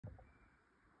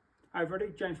Hi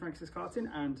everybody, James from Access Karting,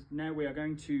 and now we are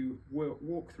going to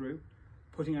walk through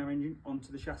putting our engine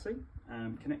onto the chassis,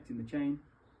 connecting the chain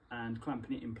and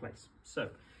clamping it in place. So,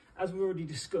 as we've already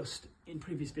discussed in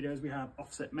previous videos, we have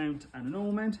offset mount and a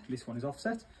normal mount. This one is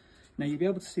offset. Now you'll be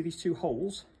able to see these two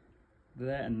holes,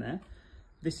 there and there.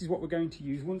 This is what we're going to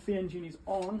use once the engine is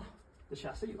on the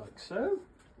chassis, like so.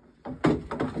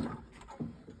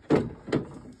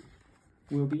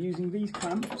 We'll be using these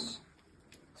clamps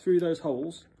through those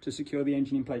holes to secure the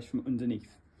engine in place from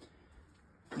underneath.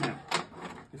 Now,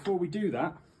 before we do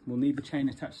that, we'll need the chain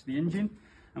attached to the engine,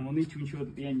 and we'll need to ensure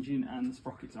that the engine and the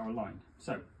sprockets are aligned.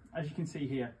 So, as you can see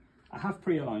here, I have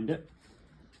pre-aligned it,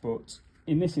 but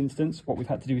in this instance, what we've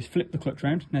had to do is flip the clutch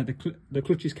round. Now, the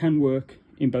clutches can work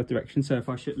in both directions, so if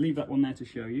I should leave that one there to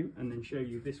show you, and then show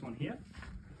you this one here.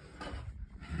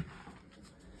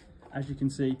 As you can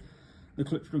see, the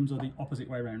clutch drums are the opposite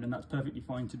way around, and that's perfectly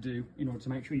fine to do in order to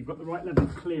make sure you've got the right level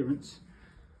of clearance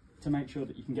to make sure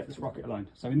that you can get the sprocket aligned.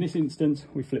 So in this instance,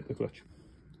 we flip the clutch.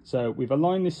 So we've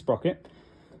aligned this sprocket,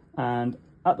 and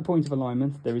at the point of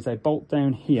alignment, there is a bolt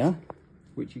down here,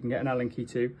 which you can get an Allen key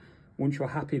to once you're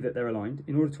happy that they're aligned.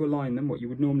 In order to align them, what you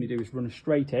would normally do is run a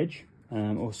straight edge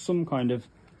or some kind of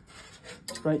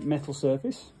straight metal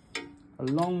surface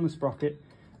along the sprocket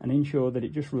and ensure that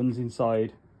it just runs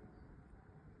inside,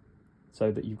 so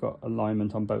that you've got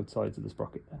alignment on both sides of the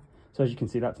sprocket there. So as you can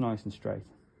see, that's nice and straight.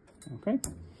 Okay.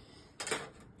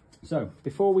 So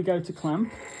before we go to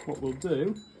clamp, what we'll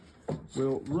do,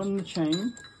 we'll run the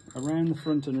chain around the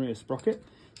front and rear sprocket.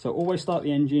 So always start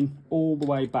the engine all the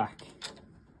way back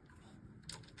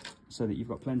so that you've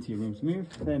got plenty of room to move.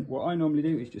 Then what I normally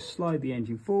do is just slide the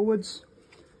engine forwards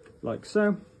like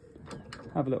so.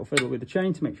 Have a little fiddle with the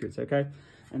chain to make sure it's okay.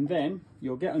 And then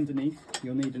you'll get underneath,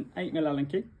 you'll need an 8mm Allen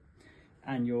key,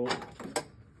 and you'll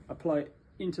apply it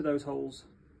into those holes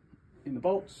in the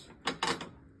bolts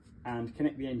and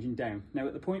connect the engine down. Now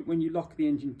at the point when you lock the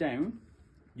engine down,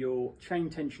 your chain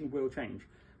tension will change,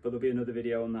 but there'll be another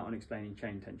video on that, on explaining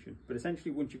chain tension. But essentially,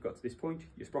 once you've got to this point,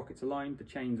 your sprocket's aligned, the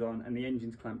chain's on, and the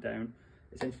engine's clamped down,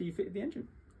 essentially you fitted the engine.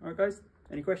 All right guys,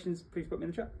 any questions, please put me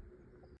in the chat.